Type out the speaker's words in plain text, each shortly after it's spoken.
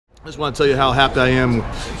I just want to tell you how happy I am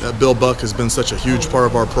that Bill Buck has been such a huge part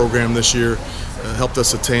of our program this year. Helped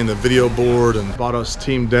us attain the video board and bought us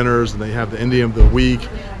team dinners, and they have the Indian of the Week,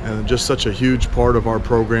 and just such a huge part of our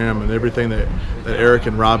program and everything that Eric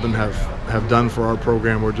and Robin have done for our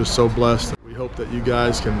program. We're just so blessed. We hope that you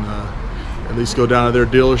guys can at least go down to their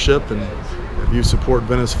dealership, and if you support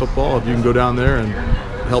Venice football, if you can go down there and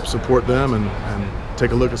help support them and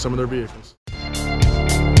take a look at some of their vehicles.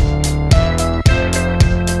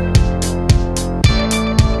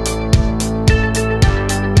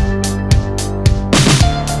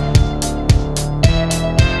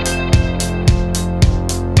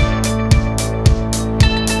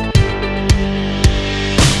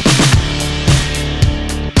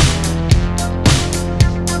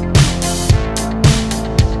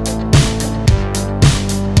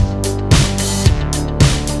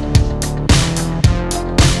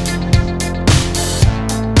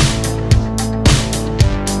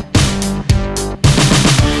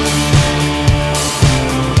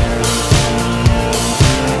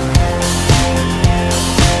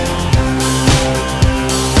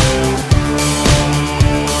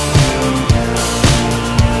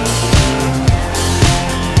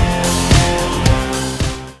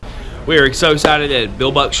 We are so excited at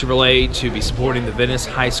Bill Buck Chevrolet to be supporting the Venice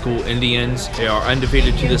High School Indians. They are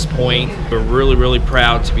undefeated to this point. We're really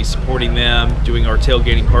proud to be supporting them, doing our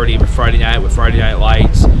tailgating party every Friday night with Friday Night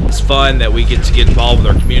Lights. It's fun that we get to get involved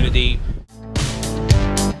with our community.